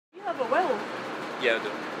a will? Yeah, I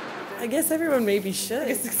do. I guess everyone maybe should. I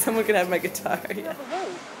guess someone could have my guitar. Do you have a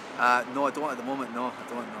will? No, I don't at the moment, no, I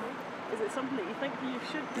don't know. Is it something that you think you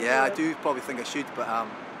should do? Yeah, I do probably think I should, but I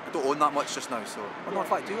don't own that much just now, so... Well, no, in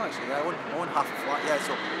fact I do actually, yeah, I own half a flat, yeah,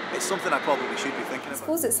 so it's something I probably should be thinking about. I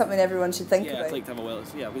suppose it's something everyone should think about. Yeah, I'd like to have a will.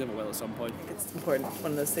 Yeah, we'd have a will at some point. It's important,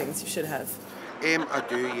 one of those things you should have. I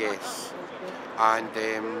do, yes. And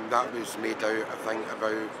that was made out, I think,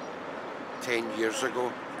 about 10 years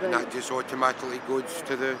ago. And that just automatically goes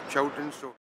to the children, so...